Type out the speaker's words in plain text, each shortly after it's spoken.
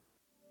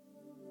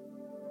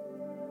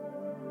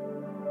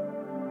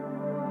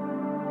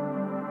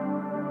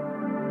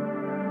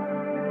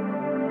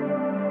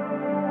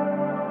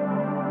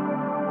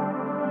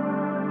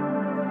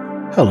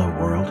Hello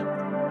world,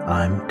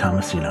 I'm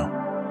Tomasino.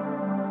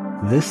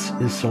 This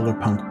is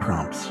Solarpunk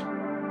Prompts,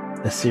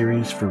 a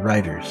series for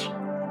writers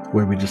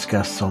where we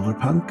discuss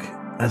solarpunk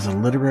as a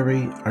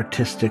literary,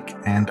 artistic,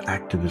 and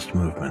activist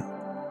movement.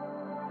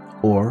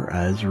 Or,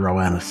 as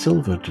Roanna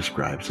Silva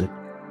describes it,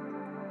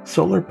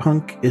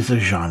 solarpunk is a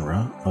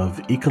genre of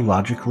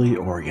ecologically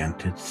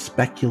oriented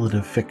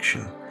speculative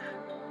fiction,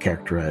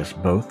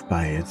 characterized both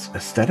by its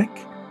aesthetic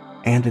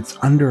and its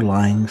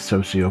underlying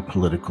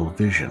socio-political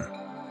vision.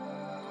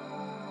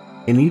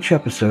 In each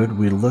episode,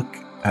 we look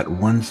at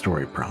one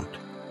story prompt,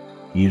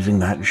 using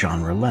that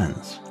genre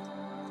lens,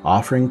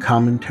 offering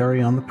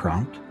commentary on the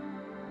prompt,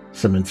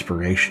 some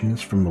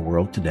inspirations from the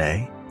world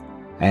today,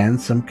 and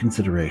some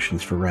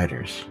considerations for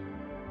writers.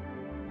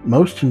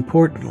 Most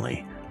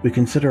importantly, we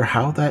consider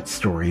how that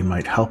story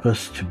might help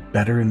us to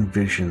better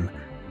envision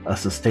a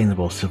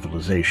sustainable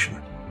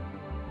civilization.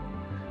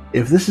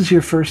 If this is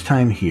your first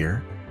time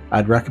here,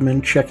 I'd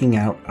recommend checking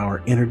out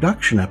our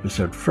introduction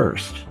episode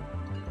first,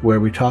 where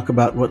we talk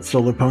about what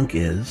solarpunk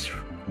is,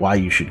 why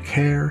you should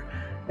care,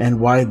 and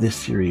why this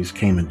series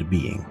came into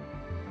being.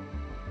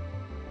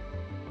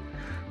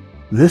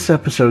 This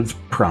episode's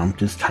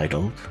prompt is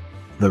titled,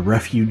 The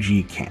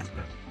Refugee Camp.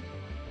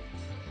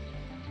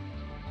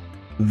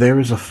 There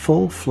is a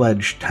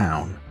full-fledged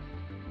town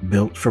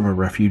built from a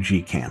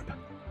refugee camp,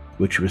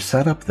 which was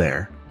set up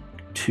there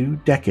 2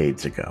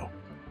 decades ago.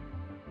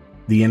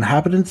 The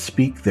inhabitants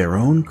speak their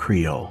own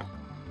Creole,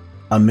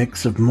 a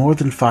mix of more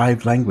than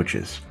 5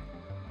 languages,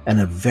 and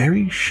have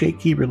very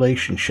shaky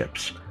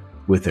relationships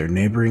with their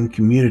neighboring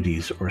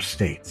communities or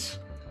states,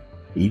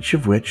 each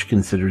of which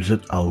considers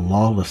it a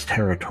lawless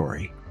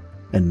territory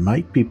and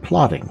might be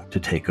plotting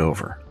to take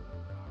over.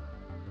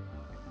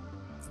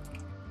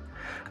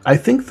 I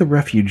think the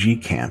refugee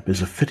camp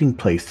is a fitting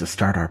place to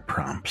start our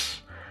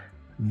prompts.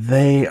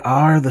 They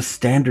are the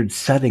standard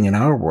setting in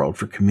our world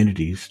for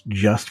communities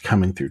just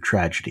coming through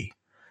tragedy.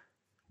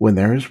 When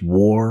there is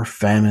war,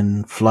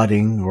 famine,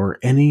 flooding, or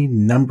any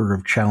number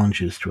of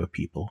challenges to a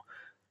people,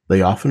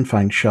 they often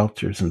find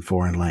shelters in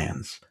foreign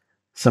lands,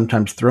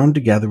 sometimes thrown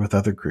together with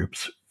other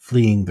groups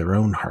fleeing their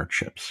own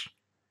hardships.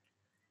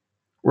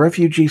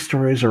 Refugee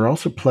stories are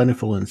also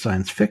plentiful in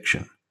science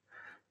fiction.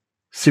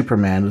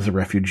 Superman is a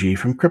refugee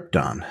from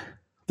Krypton.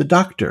 The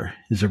Doctor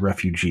is a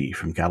refugee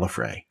from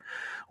Gallifrey.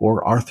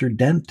 Or Arthur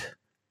Dent,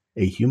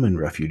 a human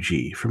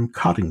refugee from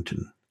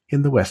Coddington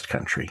in the West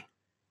Country.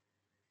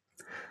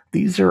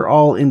 These are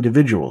all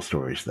individual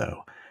stories,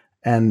 though,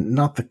 and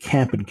not the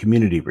camp and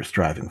community we're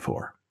striving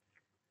for.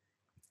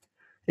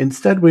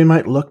 Instead, we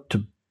might look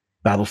to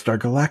Battlestar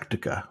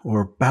Galactica,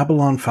 or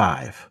Babylon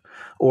 5,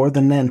 or the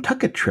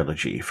Nantucket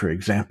trilogy for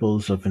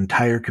examples of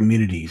entire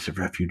communities of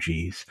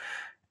refugees.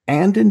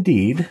 And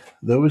indeed,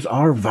 those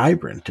are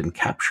vibrant and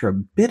capture a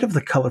bit of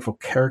the colorful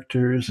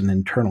characters and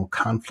internal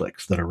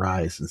conflicts that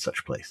arise in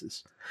such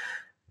places.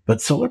 But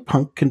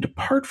solarpunk can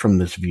depart from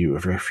this view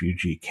of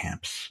refugee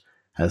camps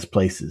as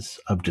places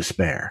of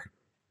despair.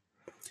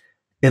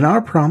 In our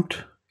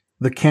prompt,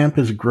 the camp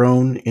has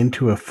grown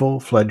into a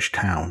full-fledged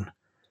town.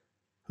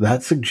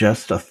 That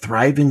suggests a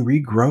thriving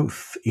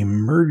regrowth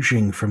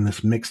emerging from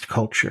this mixed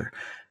culture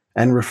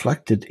and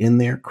reflected in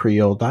their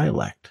Creole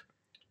dialect.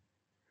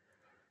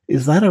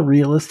 Is that a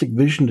realistic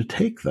vision to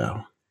take,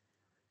 though?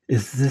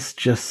 Is this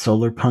just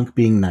solarpunk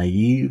being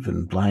naive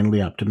and blindly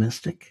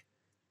optimistic?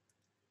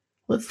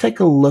 Let's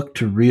take a look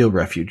to real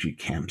refugee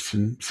camps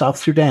in South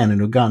Sudan and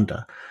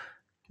Uganda,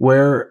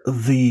 where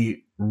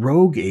the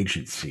Rogue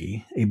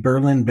Agency, a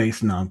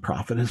Berlin-based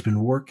nonprofit, has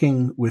been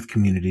working with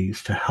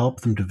communities to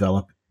help them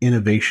develop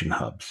innovation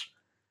hubs.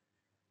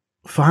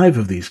 5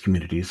 of these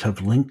communities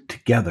have linked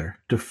together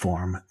to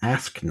form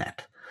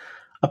AskNet,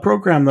 a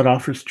program that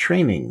offers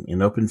training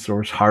in open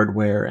source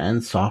hardware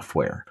and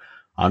software,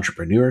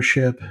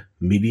 entrepreneurship,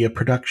 media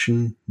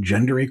production,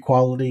 gender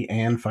equality,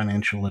 and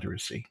financial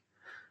literacy.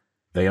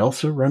 They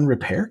also run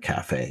repair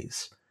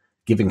cafes,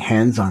 giving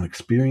hands-on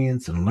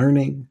experience and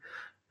learning,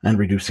 and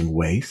reducing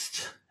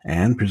waste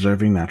and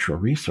preserving natural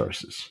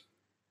resources.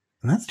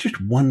 And that's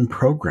just one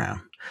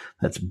program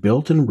that's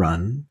built and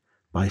run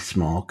by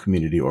small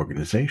community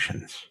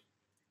organizations.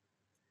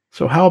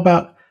 So how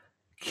about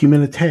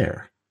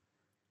Humanitaire?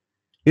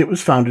 It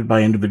was founded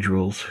by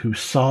individuals who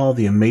saw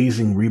the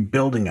amazing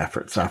rebuilding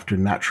efforts after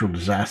natural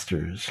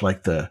disasters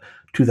like the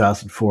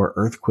 2004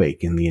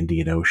 earthquake in the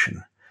Indian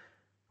Ocean,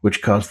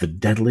 which caused the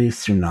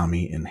deadliest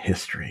tsunami in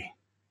history.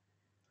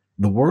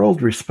 The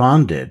world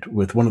responded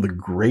with one of the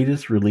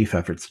greatest relief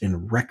efforts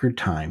in record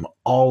time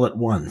all at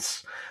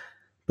once,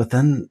 but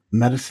then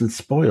medicine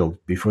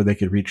spoiled before they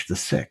could reach the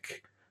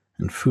sick,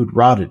 and food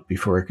rotted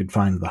before it could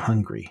find the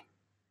hungry.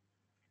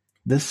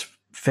 This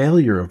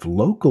failure of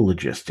local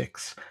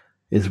logistics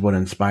is what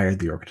inspired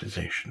the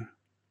organization.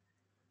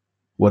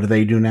 What do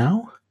they do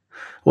now?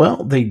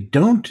 Well, they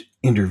don't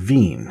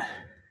intervene.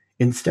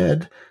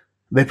 Instead,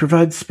 they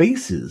provide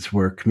spaces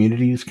where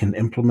communities can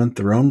implement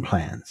their own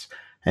plans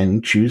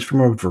and choose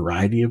from a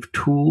variety of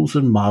tools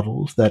and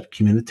models that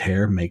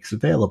Humanitaire makes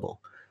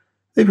available,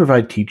 They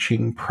provide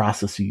teaching,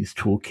 processes,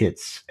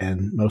 toolkits,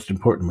 and most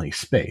importantly,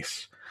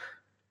 space.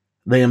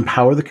 They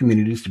empower the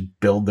communities to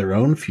build their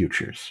own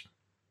futures.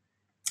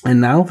 And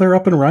now they're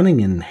up and running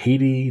in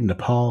Haiti,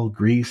 Nepal,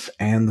 Greece,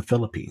 and the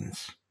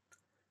Philippines.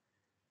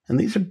 And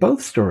these are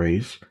both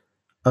stories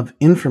of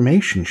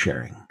information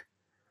sharing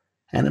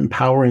and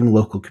empowering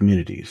local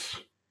communities.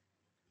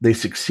 They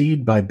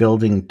succeed by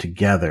building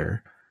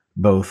together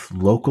both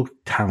local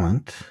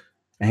talent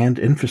and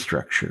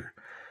infrastructure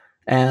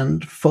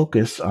and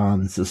focus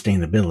on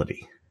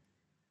sustainability.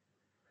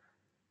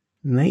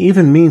 And they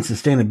even mean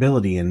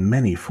sustainability in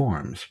many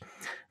forms.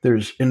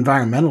 There's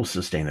environmental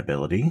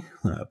sustainability,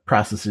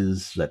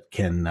 processes that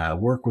can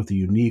work with a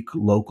unique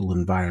local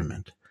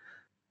environment.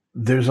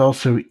 There's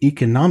also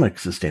economic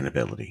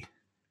sustainability,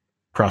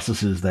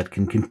 processes that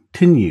can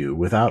continue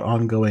without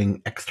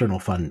ongoing external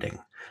funding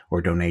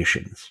or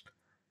donations.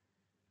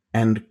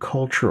 And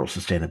cultural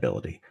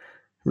sustainability,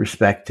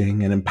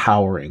 respecting and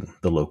empowering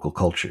the local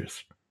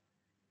cultures.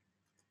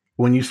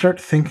 When you start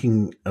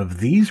thinking of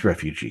these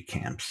refugee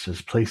camps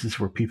as places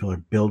where people are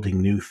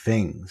building new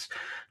things,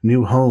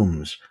 new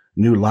homes,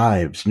 new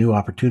lives, new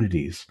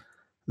opportunities,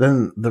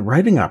 then the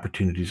writing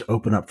opportunities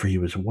open up for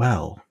you as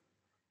well.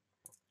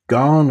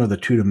 Gone are the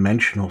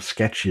two-dimensional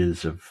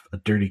sketches of a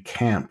dirty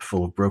camp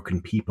full of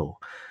broken people.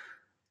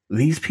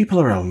 These people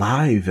are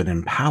alive and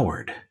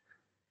empowered.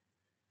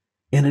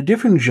 In a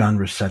different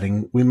genre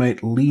setting, we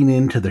might lean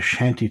into the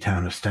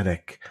shantytown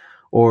aesthetic,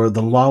 or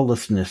the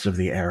lawlessness of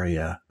the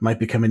area might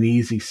become an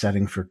easy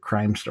setting for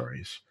crime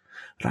stories.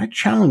 But I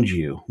challenge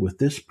you with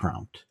this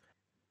prompt.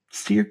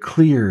 Steer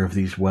clear of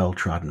these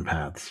well-trodden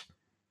paths.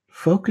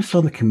 Focus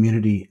on the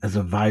community as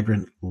a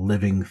vibrant,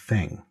 living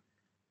thing.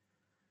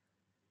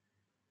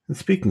 And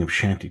speaking of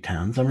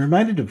shantytowns, I'm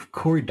reminded of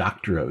Cory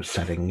Doctorow's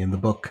setting in the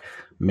book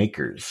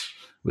Makers,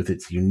 with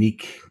its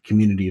unique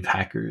community of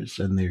hackers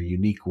and their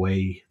unique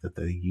way that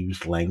they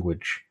used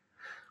language.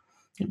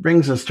 It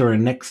brings us to our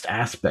next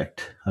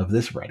aspect of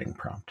this writing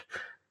prompt,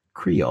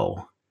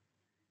 Creole.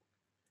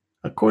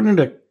 According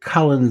to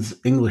Collins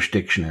English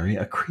Dictionary,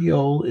 a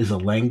Creole is a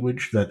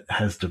language that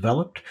has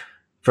developed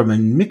from a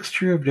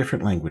mixture of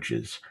different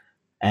languages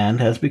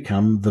and has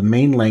become the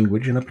main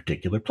language in a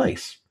particular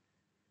place.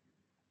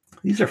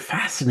 These are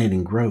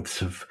fascinating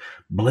growths of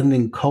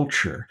blending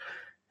culture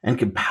and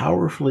can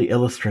powerfully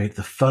illustrate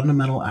the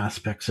fundamental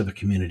aspects of a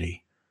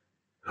community,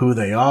 who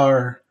they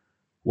are,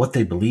 what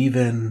they believe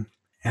in,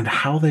 and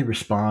how they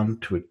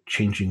respond to a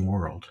changing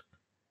world.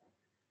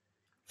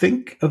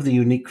 Think of the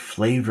unique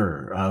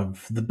flavor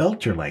of the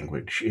Belter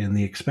language in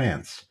The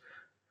Expanse.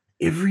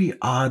 Every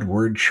odd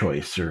word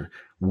choice or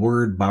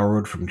word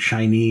borrowed from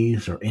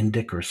Chinese or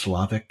Indic or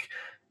Slavic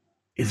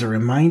is a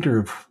reminder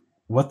of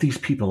what these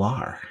people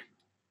are.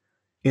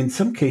 In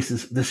some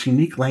cases, this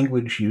unique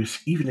language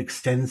use even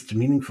extends to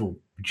meaningful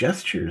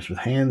gestures with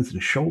hands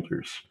and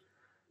shoulders.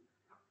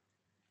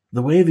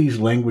 The way these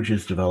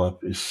languages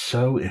develop is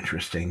so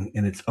interesting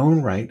in its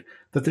own right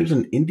that there's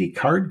an indie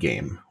card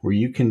game where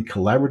you can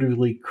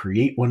collaboratively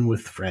create one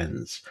with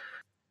friends.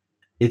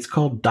 It's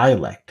called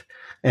Dialect,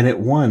 and it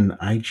won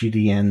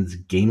IGDN's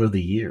Game of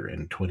the Year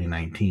in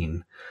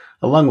 2019,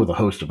 along with a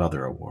host of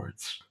other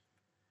awards.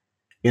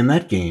 In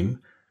that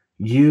game,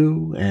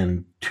 you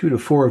and 2 to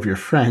 4 of your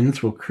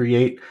friends will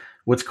create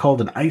what's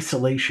called an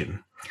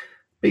isolation,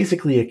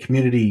 basically a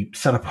community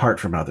set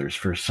apart from others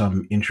for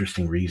some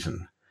interesting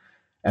reason,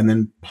 and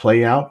then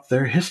play out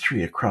their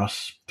history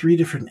across 3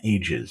 different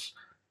ages.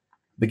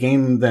 The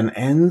game then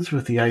ends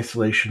with the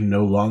isolation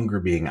no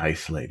longer being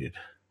isolated,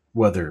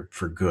 whether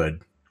for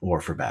good or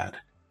for bad.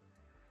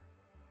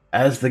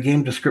 As the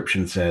game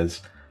description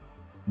says,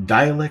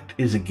 Dialect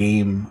is a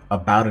game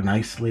about an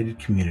isolated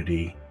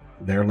community,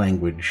 their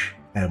language,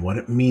 and what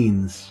it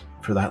means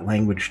for that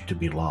language to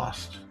be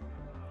lost.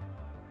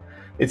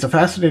 It's a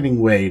fascinating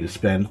way to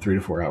spend 3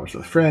 to 4 hours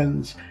with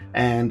friends,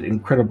 and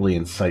incredibly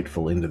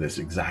insightful into this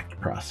exact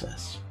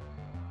process.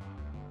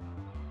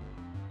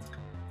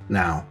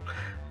 Now,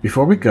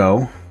 before we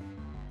go,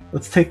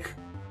 let's take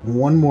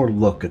one more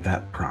look at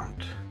that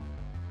prompt.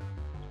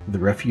 The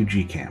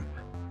refugee camp.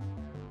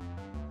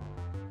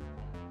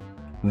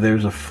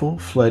 There's a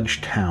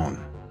full-fledged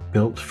town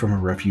built from a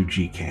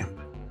refugee camp,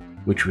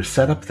 which was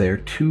set up there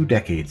 2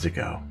 decades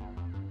ago.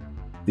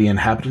 The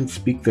inhabitants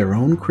speak their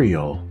own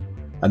Creole,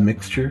 a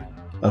mixture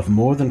of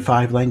more than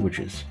 5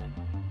 languages,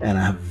 and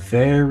have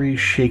very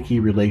shaky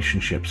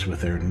relationships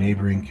with their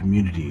neighboring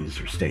communities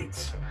or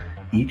states,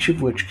 each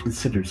of which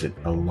considers it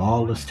a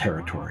lawless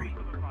territory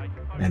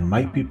and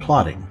might be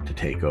plotting to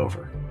take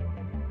over.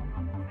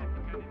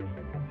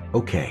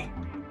 Okay,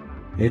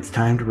 it's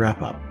time to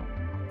wrap up.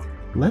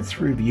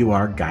 Let's review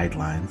our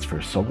guidelines for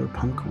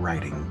solarpunk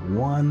writing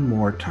one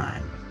more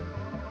time.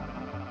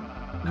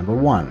 Number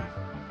 1,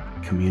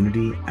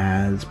 community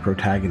as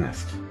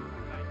protagonist.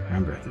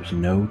 Remember, there's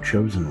no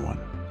chosen one.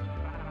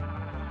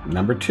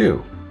 Number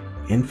 2,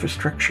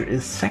 infrastructure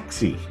is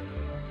sexy.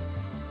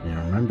 And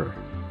remember,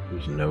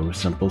 there's no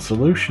simple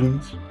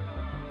solutions.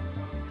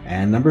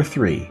 And number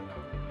 3,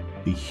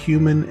 the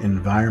human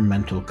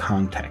environmental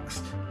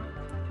context.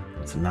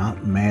 It's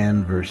not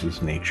man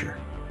versus nature.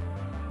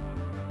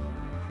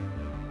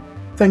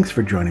 Thanks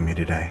for joining me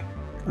today.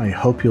 I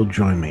hope you'll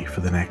join me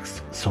for the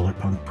next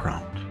Solarpunk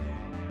prompt.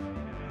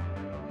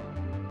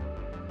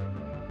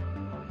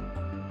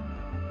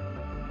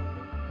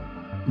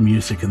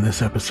 Music in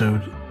this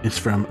episode is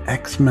from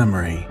X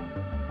Memory,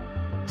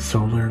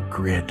 Solar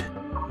Grid,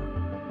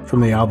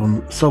 from the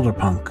album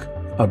Solarpunk,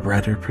 A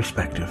Brighter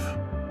Perspective.